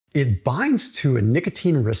It binds to a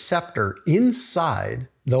nicotine receptor inside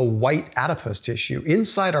the white adipose tissue,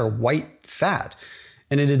 inside our white fat,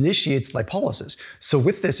 and it initiates lipolysis. So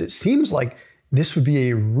with this, it seems like this would be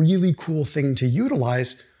a really cool thing to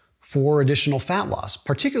utilize for additional fat loss,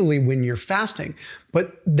 particularly when you're fasting.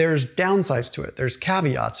 But there's downsides to it, there's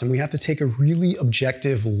caveats, and we have to take a really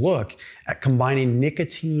objective look at combining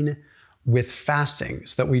nicotine with fasting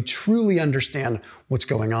so that we truly understand what's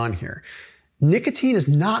going on here. Nicotine is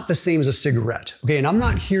not the same as a cigarette, okay? And I'm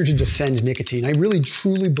not here to defend nicotine. I really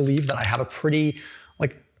truly believe that I have a pretty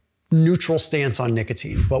neutral stance on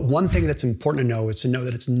nicotine. But one thing that's important to know is to know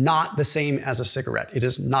that it's not the same as a cigarette. It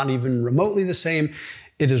is not even remotely the same.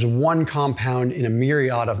 It is one compound in a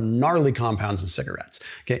myriad of gnarly compounds in cigarettes.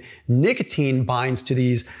 Okay, nicotine binds to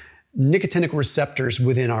these nicotinic receptors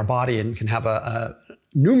within our body and can have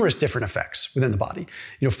numerous different effects within the body.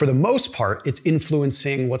 For the most part, it's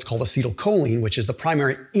influencing what's called acetylcholine, which is the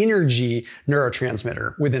primary energy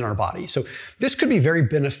neurotransmitter within our body. So this could be very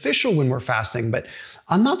beneficial when we're fasting, but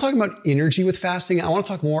I'm not talking about energy with fasting. I want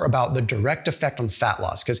to talk more about the direct effect on fat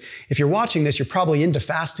loss, because if you're watching this, you're probably into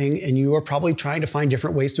fasting and you are probably trying to find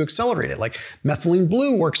different ways to accelerate it. Like methylene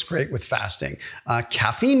blue works great with fasting.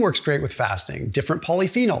 Caffeine works great with fasting, different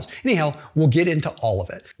polyphenols. Anyhow, we'll get into all of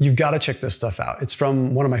it. You've got to check this stuff out. It's from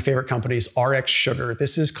one of my favorite companies, RxSugar.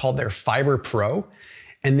 This is called their Fiber Pro,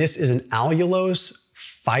 and this is an allulose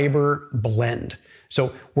fiber blend.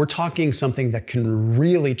 So we're talking something that can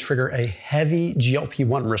really trigger a heavy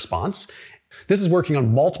GLP-1 response. This is working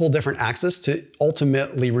on multiple different axes to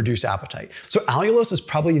ultimately reduce appetite. So allulose is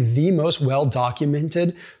probably the most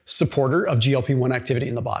well-documented supporter of GLP-1 activity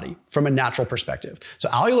in the body from a natural perspective. So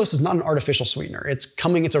allulose is not an artificial sweetener. It's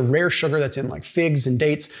a rare sugar that's in like figs and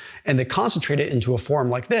dates, and they concentrate it into a form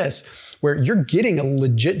like this, where you're getting a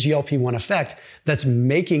legit GLP-1 effect that's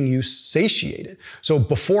making you satiated. So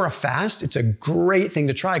before a fast, it's a great thing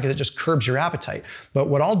to try because it just curbs your appetite. But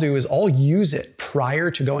what I'll do is I'll use it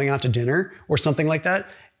prior to going out to dinner or something like that.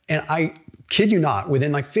 And I kid you not,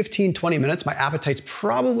 within like 15, 20 minutes, my appetite's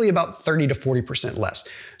probably about 30 to 40% less.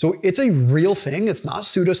 So it's a real thing. It's not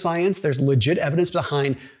pseudoscience. There's legit evidence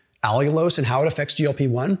behind allulose and how it affects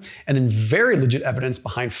GLP-1, and then very legit evidence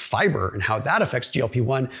behind fiber and how that affects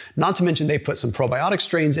GLP-1. Not to mention they put some probiotic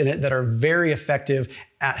strains in it that are very effective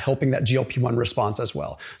at helping that GLP-1 response as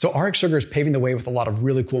well. So RxSugar is paving the way with a lot of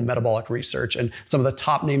really cool metabolic research, and some of the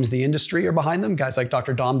top names in the industry are behind them, guys like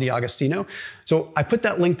Dr. Dom D'Agostino. So I put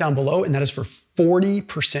that link down below, and that is for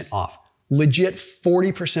 40% off. Legit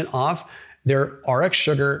 40% off their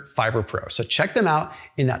RxSugar Fiber Pro. So check them out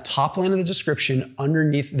in that top line of the description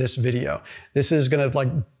underneath this video. This is gonna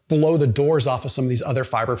blow the doors off of some of these other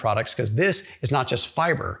fiber products, because this is not just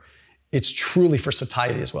fiber, it's truly for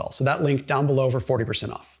satiety as well. So that link down below for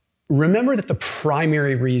 40% off. Remember that the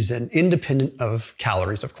primary reason, independent of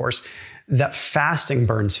calories of course, that fasting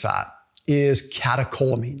burns fat is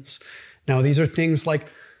catecholamines. Now these are things like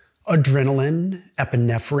adrenaline,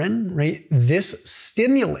 epinephrine, right? This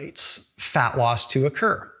stimulates fat loss to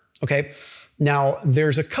occur, okay? Now,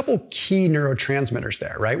 there's a couple key neurotransmitters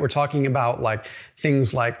there, right? We're talking about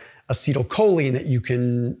things like acetylcholine that you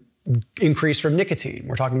can increase from nicotine.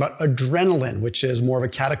 We're talking about adrenaline, which is more of a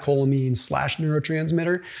catecholamine /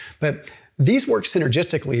 neurotransmitter. But these work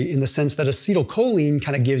synergistically in the sense that acetylcholine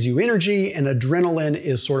kind of gives you energy, and adrenaline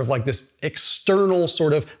is sort of like this external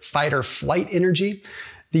sort of fight or flight energy.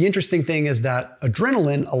 The interesting thing is that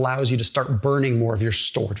adrenaline allows you to start burning more of your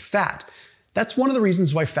stored fat. That's one of the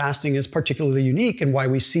reasons why fasting is particularly unique, and why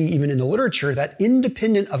we see even in the literature that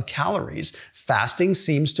independent of calories, fasting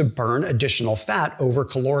seems to burn additional fat over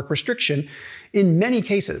caloric restriction. In many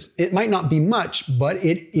cases, it might not be much, but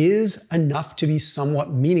it is enough to be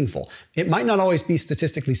somewhat meaningful. It might not always be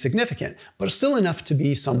statistically significant, but it's still enough to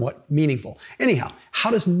be somewhat meaningful. Anyhow, how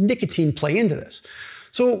does nicotine play into this?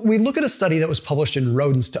 So we look at a study that was published in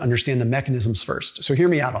rodents to understand the mechanisms first. So hear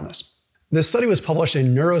me out on this. This study was published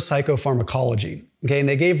in Neuropsychopharmacology, okay? And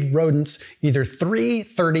they gave rodents either 3,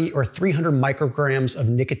 30, or 300 micrograms of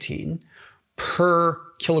nicotine per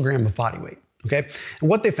kilogram of body weight, okay? And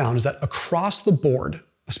what they found is that across the board,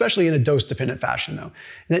 especially in a dose-dependent fashion though,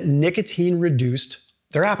 that nicotine reduced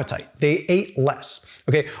their appetite. They ate less,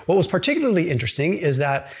 okay? What was particularly interesting is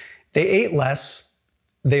that they ate less,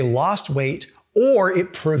 they lost weight, or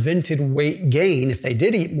it prevented weight gain if they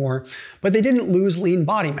did eat more, but they didn't lose lean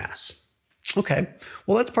body mass. Okay,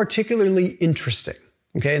 well that's particularly interesting,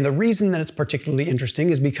 okay? And the reason that it's particularly interesting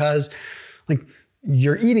is because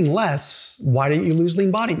you're eating less, why didn't you lose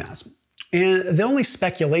lean body mass? And the only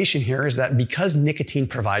speculation here is that because nicotine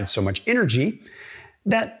provides so much energy,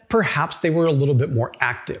 that perhaps they were a little bit more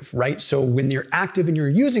active, right? So when you're active and you're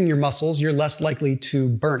using your muscles, you're less likely to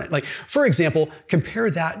burn it. Like, for example, compare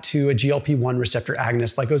that to a GLP-1 receptor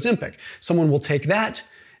agonist like Ozempic. Someone will take that,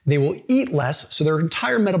 they will eat less, so their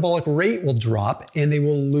entire metabolic rate will drop and they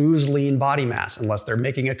will lose lean body mass unless they're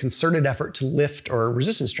making a concerted effort to lift or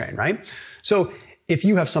resistance train, right? So if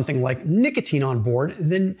you have something like nicotine on board,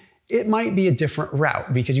 then it might be a different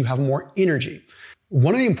route because you have more energy.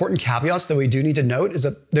 One of the important caveats that we do need to note is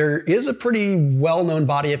that there is a pretty well-known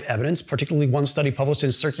body of evidence, particularly one study published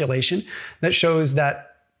in Circulation, that shows that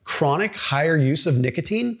chronic higher use of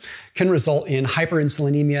nicotine can result in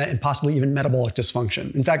hyperinsulinemia and possibly even metabolic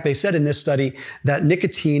dysfunction. In fact, they said in this study that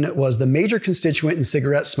nicotine was the major constituent in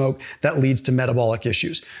cigarette smoke that leads to metabolic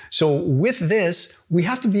issues. So with this, we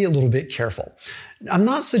have to be a little bit careful. I'm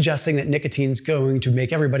not suggesting that nicotine is going to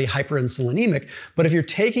make everybody hyperinsulinemic, but if you're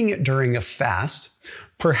taking it during a fast,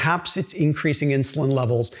 perhaps it's increasing insulin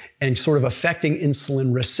levels and sort of affecting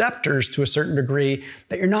insulin receptors to a certain degree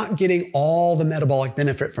that you're not getting all the metabolic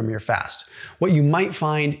benefit from your fast. What you might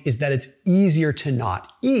find is that it's easier to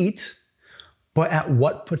not eat, but at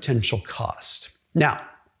what potential cost? Now,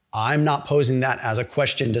 I'm not posing that as a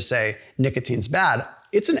question to say nicotine's bad.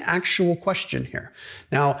 It's an actual question here.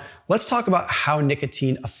 Now, let's talk about how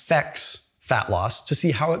nicotine affects fat loss to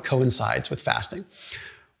see how it coincides with fasting.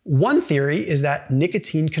 One theory is that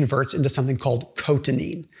nicotine converts into something called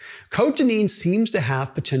cotinine. Cotinine seems to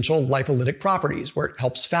have potential lipolytic properties where it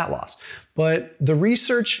helps fat loss, but the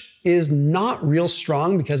research is not real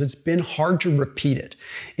strong because it's been hard to repeat it.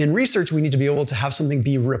 In research, we need to be able to have something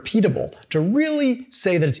be repeatable to really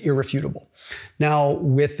say that it's irrefutable. Now,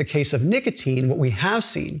 with the case of nicotine, what we have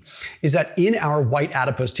seen is that in our white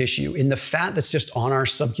adipose tissue, in the fat that's just on our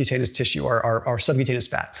subcutaneous tissue, our subcutaneous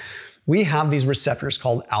fat, we have these receptors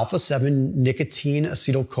called alpha-7 nicotine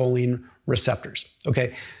acetylcholine receptors.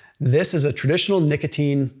 Okay, this is a traditional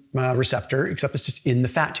nicotine receptor, except it's just in the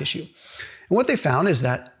fat tissue. And what they found is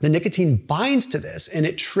that the nicotine binds to this and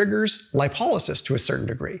it triggers lipolysis to a certain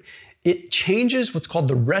degree. It changes what's called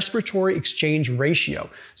the respiratory exchange ratio.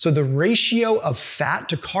 So the ratio of fat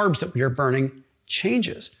to carbs that we are burning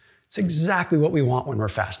changes. It's exactly what we want when we're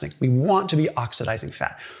fasting. We want to be oxidizing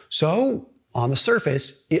fat. So on the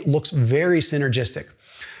surface, it looks very synergistic.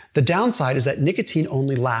 The downside is that nicotine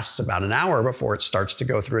only lasts about an hour before it starts to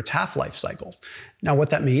go through its half-life cycle. Now, what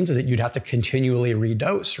that means is that you'd have to continually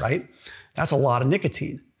redose, right? That's a lot of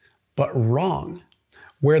nicotine, but wrong.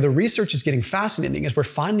 Where the research is getting fascinating is we're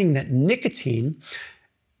finding that nicotine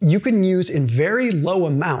you can use in very low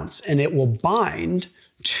amounts and it will bind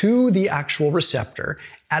to the actual receptor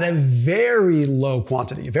at a very low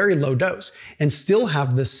quantity, a very low dose, and still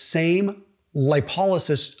have the same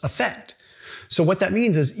lipolysis effect. So what that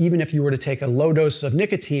means is even if you were to take a low dose of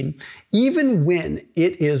nicotine, even when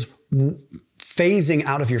it is phasing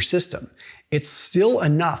out of your system, it's still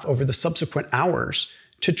enough over the subsequent hours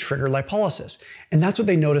to trigger lipolysis. And that's what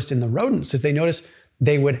they noticed in the rodents, is they noticed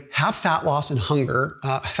they would have fat loss and hunger,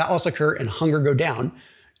 fat loss occur and hunger go down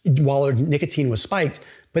while their nicotine was spiked,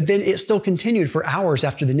 but then it still continued for hours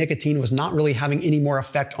after the nicotine was not really having any more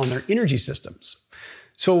effect on their energy systems.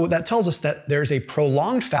 So that tells us that there's a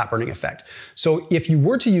prolonged fat burning effect. So if you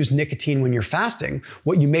were to use nicotine when you're fasting,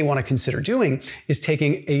 what you may want to consider doing is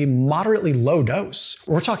taking a moderately low dose.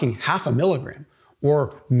 We're talking 0.5 milligram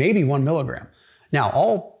or maybe 1 milligram. Now,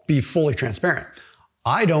 I'll be fully transparent.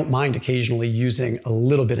 I don't mind occasionally using a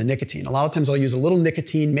little bit of nicotine. A lot of times I'll use a little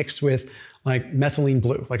nicotine mixed with like methylene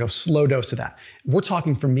blue, like a slow dose of that. We're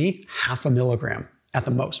talking for me 0.5 milligram at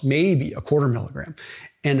the most, maybe 1/4 milligram.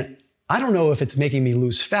 And I don't know if it's making me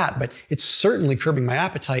lose fat, but it's certainly curbing my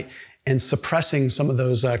appetite and suppressing some of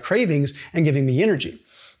those cravings and giving me energy.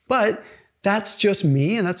 But that's just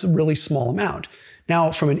me, and that's a really small amount.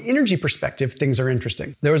 Now, from an energy perspective, things are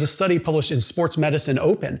interesting. There was a study published in Sports Medicine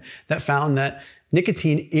Open that found that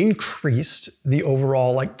nicotine increased the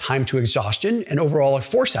overall time to exhaustion and overall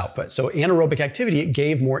force output. So anaerobic activity, it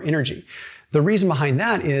gave more energy. The reason behind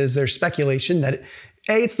that is there's speculation that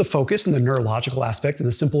it's the focus and the neurological aspect and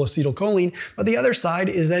the simple acetylcholine, but the other side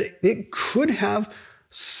is that it could have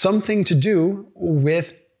something to do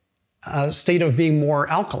with a state of being more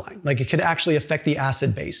alkaline. Like it could actually affect the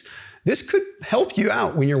acid base. This could help you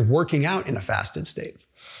out when you're working out in a fasted state.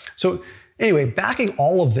 So anyway, backing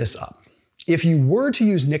all of this up, if you were to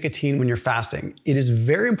use nicotine when you're fasting, it is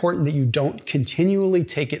very important that you don't continually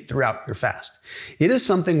take it throughout your fast. It is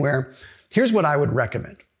something where, here's what I would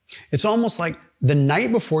recommend. It's almost like the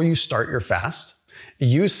night before you start your fast,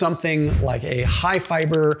 use something like a high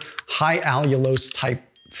fiber, high allulose type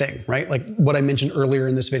thing, right? Like what I mentioned earlier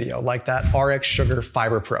in this video, like that RxSugar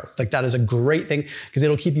Fiber Pro. Like that is a great thing because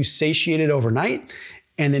it'll keep you satiated overnight.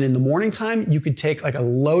 And then in the morning time, you could take like a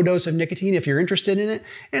low dose of nicotine if you're interested in it,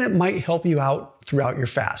 and it might help you out throughout your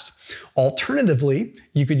fast. Alternatively,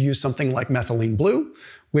 you could use something like methylene blue,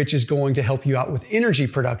 which is going to help you out with energy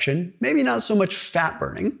production, maybe not so much fat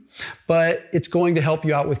burning, but it's going to help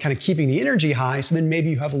you out with kind of keeping the energy high, so then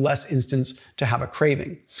maybe you have less instance to have a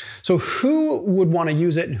craving. So who would want to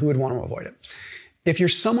use it and who would want to avoid it? If you're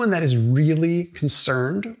someone that is really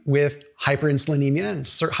concerned with hyperinsulinemia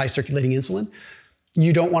and high circulating insulin,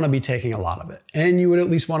 you don't want to be taking a lot of it. And you would at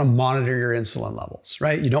least want to monitor your insulin levels,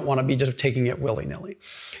 right? You don't want to be just taking it willy-nilly.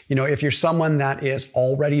 You know, if you're someone that is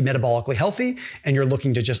already metabolically healthy and you're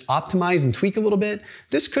looking to just optimize and tweak a little bit,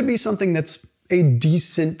 this could be something that's a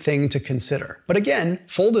decent thing to consider. But again,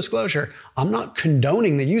 full disclosure, I'm not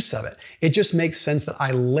condoning the use of it. It just makes sense that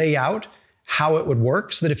I lay out how it would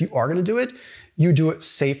work so that if you are going to do it, you do it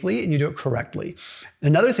safely and you do it correctly.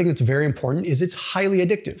 Another thing that's very important is it's highly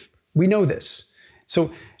addictive. We know this. So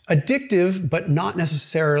addictive, but not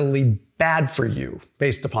necessarily bad for you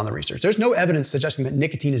based upon the research. There's no evidence suggesting that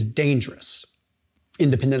nicotine is dangerous,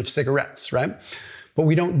 independent of cigarettes, right? But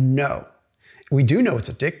we don't know. We do know it's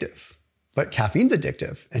addictive, but caffeine's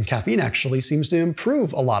addictive, and caffeine actually seems to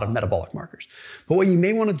improve a lot of metabolic markers. But what you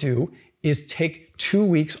may want to do is take 2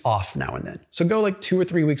 weeks off now and then. So go like 2 or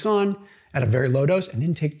 3 weeks on at a very low dose, and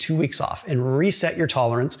then take 2 weeks off and reset your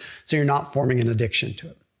tolerance so you're not forming an addiction to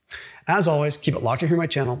it. As always, keep it locked here on my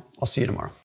channel. I'll see you tomorrow.